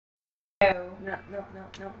No.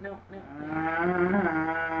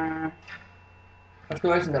 Let's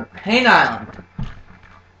go to the Pain Island.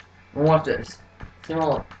 And watch this. See what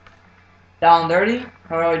look. Down dirty?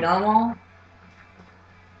 Already down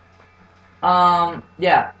wall?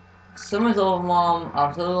 Yeah. Someone's over mom,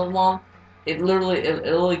 someone's mom. It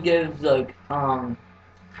literally gives like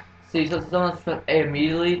see, so someone's press A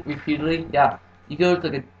immediately, repeatedly, yeah. You go to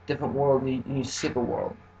like a different world and you skip a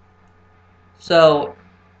world. So,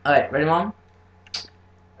 alright, ready, mom?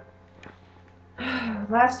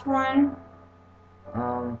 Last one.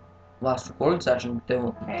 Last recording session, then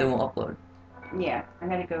we'll upload. Yeah, I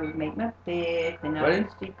gotta go make my bed and not Ready?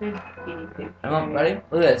 stupid guinea pig. Mom, ready?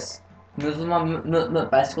 Look at this. This is my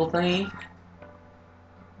bicycle thingy.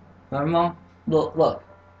 Remember, mom? Look.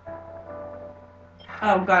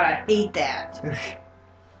 Oh god, I hate that.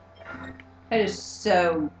 That is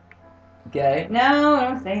so Okay. No,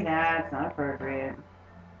 don't say that. It's not appropriate.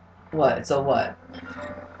 What? So what?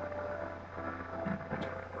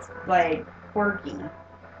 It's like quirky.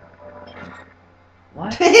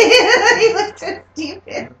 What? You look so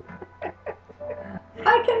stupid.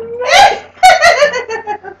 I can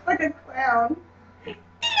It's like a clown.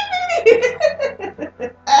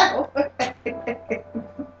 Ow.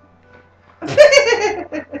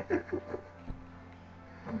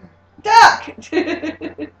 Duck!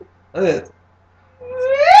 Look at this. Woo,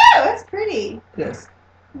 that's pretty. This.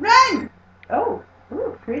 Run! Oh,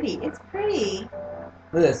 ooh, pretty. It's pretty.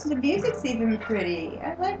 Look at this. The music's even pretty.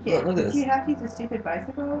 I like it. Look at Did this. you have to use a stupid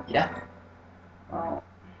bicycle? Yeah. Oh.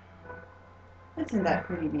 Isn't that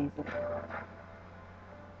pretty music?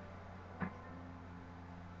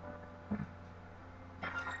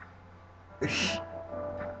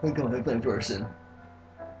 Look at my in person.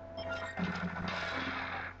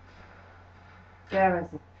 That was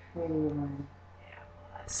a pretty one.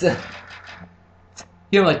 So,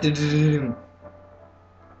 you're like, this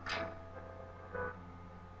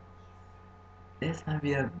might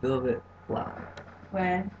be a little bit loud.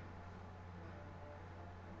 When?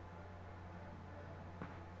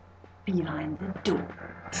 Behind the door.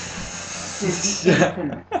 There's the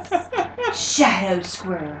infamous Shadow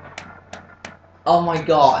Squirrel. Oh my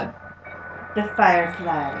god. The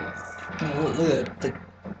fireflies. Look at it.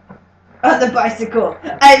 On the bicycle,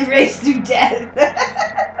 I race to death.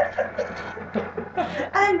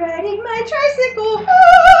 I'm riding my tricycle.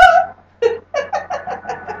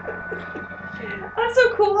 I'm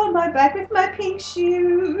so cool on my bike with my pink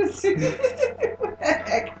shoes. What the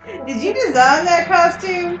heck? Did you design that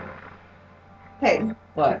costume? Hey,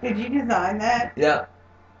 What? did you design that? Yeah.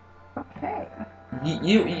 Okay.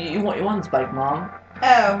 You want this bike, mom?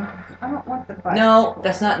 Oh, I don't want the bike. No,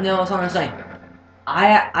 that's not what I'm saying. I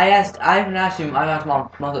haven't asked you, I asked mom,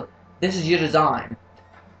 this is your design.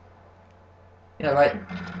 Yeah, right?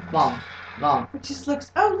 Mom. It just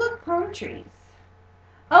looks, oh look, palm trees.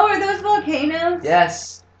 Oh, are those volcanoes?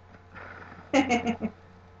 Yes.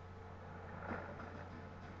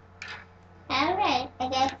 Alright, I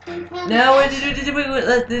guess we come No, back.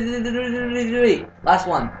 wait. Last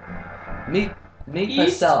one. Meat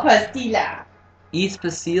East Pastella. Pastilla. East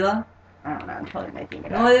Pastilla? I don't know, I'm totally making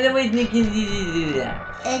it No, up. wait, Nikki. Is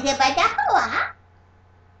it by the hoa?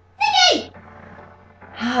 Hey!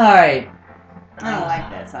 Alright. I don't like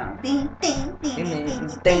that song. Ding, ding, ding, ding,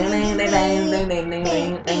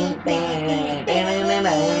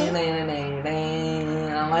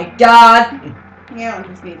 ding, Oh my god! Yeah, I want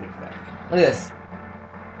this music stuff. Look at this.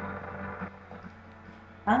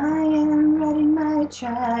 I am riding my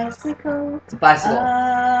tricycle It's a bicycle.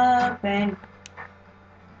 up and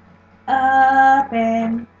up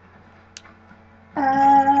and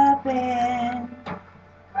up and.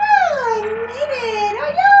 Oh, I made it!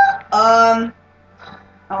 Oh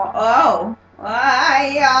no!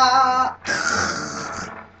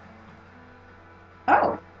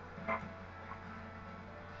 Oh.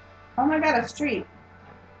 Oh my god, a street.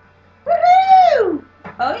 Woohoo!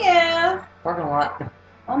 Oh yeah. Parking lot.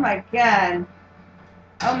 Oh my god.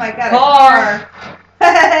 Oh my god, Car. a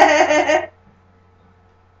car.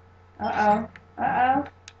 Uh-oh. Uh-oh.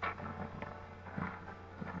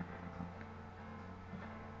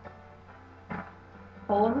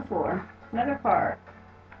 Hole in the floor. Another car.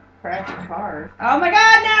 Crappy cars. Oh my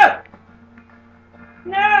god,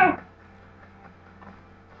 no! No!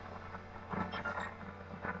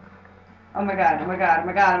 Oh my god, oh my god, oh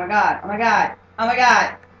my god, oh my god, oh my god, oh my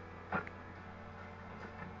god.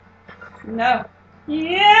 No.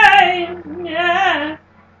 Yeah.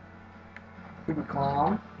 Stupid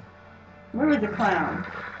clown. Where was the clown?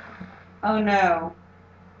 Oh no.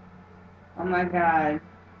 Oh my god.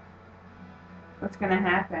 What's gonna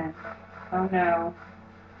happen? Oh no.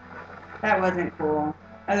 That wasn't cool.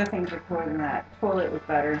 Other things were cooler than that. Toilet was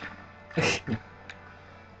better.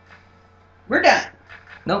 We're done.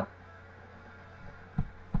 Nope.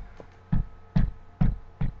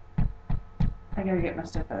 I gotta get my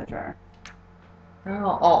stuff out of the dryer.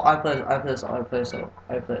 Oh, I played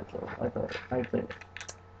it.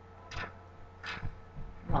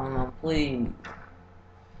 Mom, please.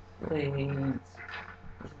 Please.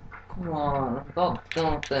 Come on,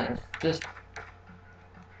 don't finish. Just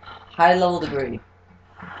high level degree.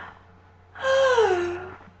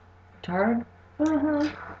 Tired?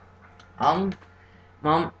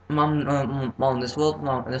 Mom, this will,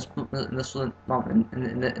 mom, this will, mom,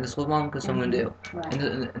 and this will, mom, because I'm gonna do. Right.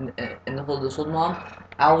 And this will, mom,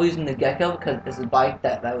 I was using the Gecko because it's a bike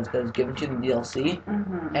that was given to you in the DLC.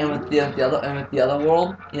 And with the other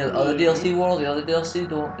world, you know, the other DLC world, the other DLC,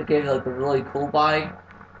 they gave you like the really cool bike.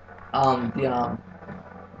 I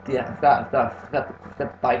forgot the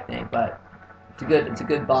bike name, but it's a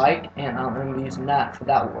good bike, and I'm gonna be using that for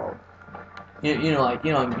that world. You know what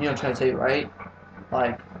I'm trying to say, right?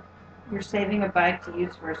 Like, You're saving a bike to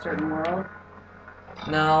use for a certain world?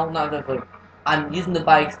 no, not that. But I'm using the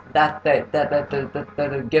bikes that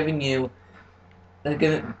they're giving you. In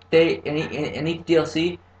each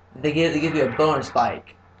DLC they give you a bonus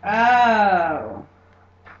bike. Oh.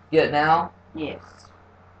 Get it now? Yes.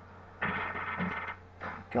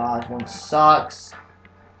 God, this one sucks.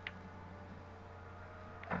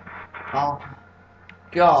 Oh,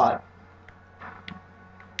 God.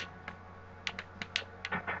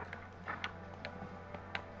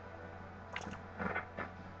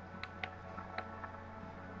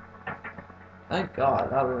 Thank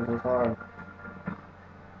God, that was hard.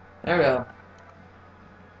 There we go.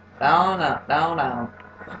 Down, up, down, down.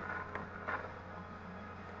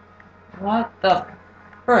 What the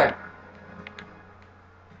frick?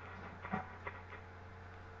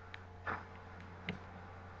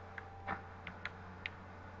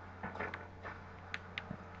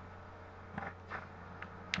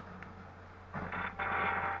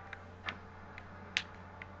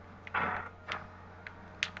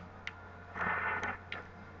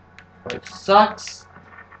 It sucks.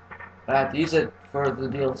 I have to use it for the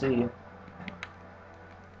DLC.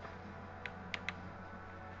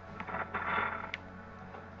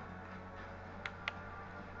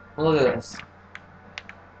 Look at this.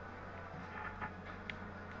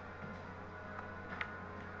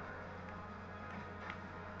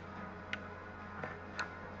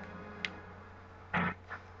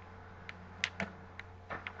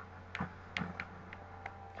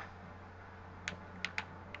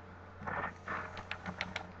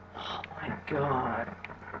 Oh my God.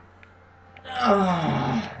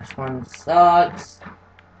 Oh, this one sucks.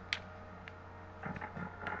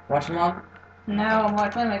 Watch them on? No, I'm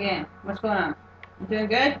watching them again. What's going on? You doing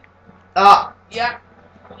good? Yeah.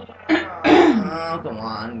 Oh, come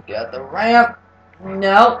on, get the ramp.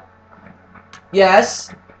 No.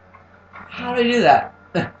 Yes. How do I do that?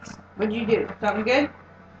 What'd you do? Something good?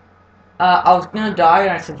 I was gonna die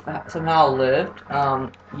and I somehow lived.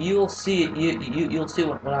 You'll see it. You'll see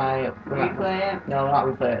when I Replay it? No, not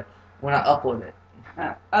replay it. When I upload it.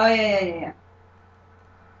 Oh, yeah.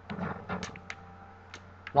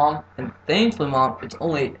 Mom, and thankfully, Mom, it's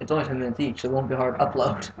only 10 minutes each, so it won't be hard to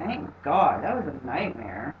upload. Thank God, that was a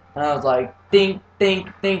nightmare. And I was like, think. Need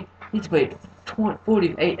to wait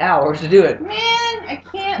 48 hours to do it. Man, I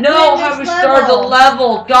can't No, win have this we started the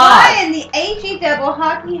level? Why God! in the AG double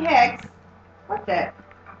hockey hex? What the?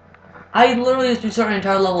 I literally just restart an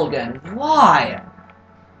entire level again. Why?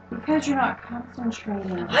 Because you're not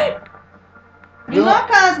concentrating. You Do not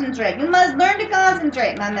concentrate. You must learn to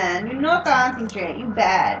concentrate, my man. Do not concentrate. You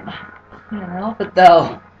bad. I can't help it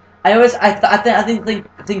though. I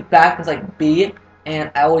think back as like B,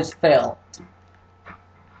 and I always fail.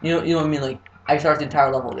 You know what I mean? Like I start the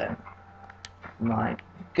entire level again. My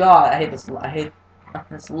God, I hate this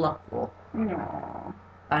level. No.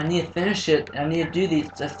 I need to finish it. I need to do these.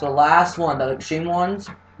 That's the last one, the extreme ones.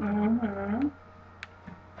 Mm-hmm.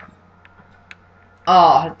 Oh,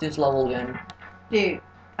 I have to do this level again. Dude,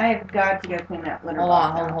 I have got to go clean that litter Hold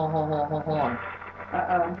box on, out. hold on.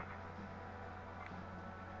 Uh-oh.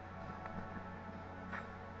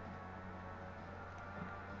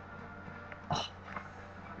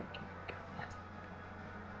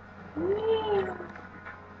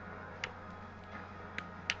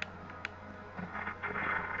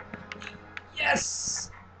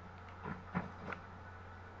 Yes!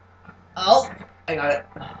 Oh, I got it.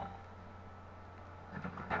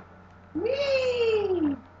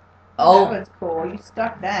 Whee! Oh. That was cool. You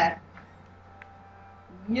stuck that.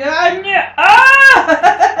 Yeah. Ah!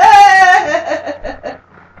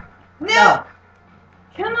 No! No.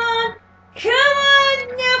 Come on. Come on.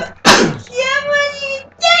 No. Come on.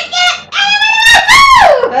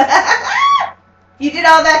 You did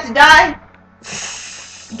all that to die?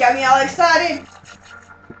 You got me all excited.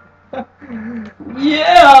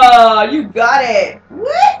 Yeah, you got it. Woohoo!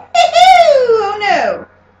 Oh no.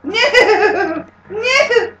 No. No.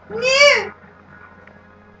 No.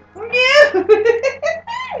 No.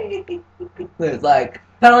 It's like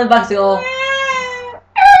pedaling bicycle.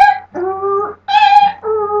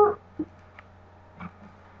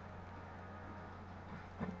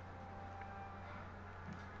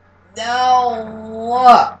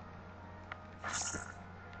 No.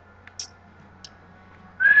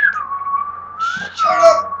 Shut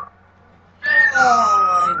up.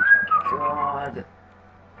 Oh my god.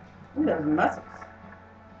 You those muscles.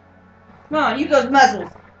 Come on, you those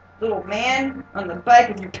muscles, little man on the bike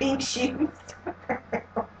with your pink shoes.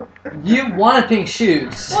 You wanted pink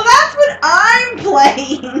shoes. Well, that's what I'm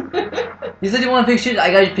playing. You said you wanted pink shoes.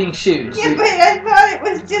 I got you pink shoes. Yeah, but I thought it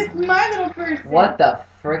was just my little person. What the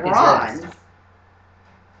frick is Bronze. this?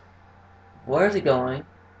 Where is it going?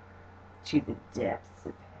 To the depths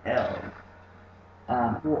of hell.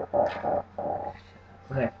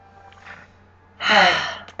 Okay. Alright,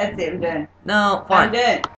 that's it, I'm done. No, I'm fine. done.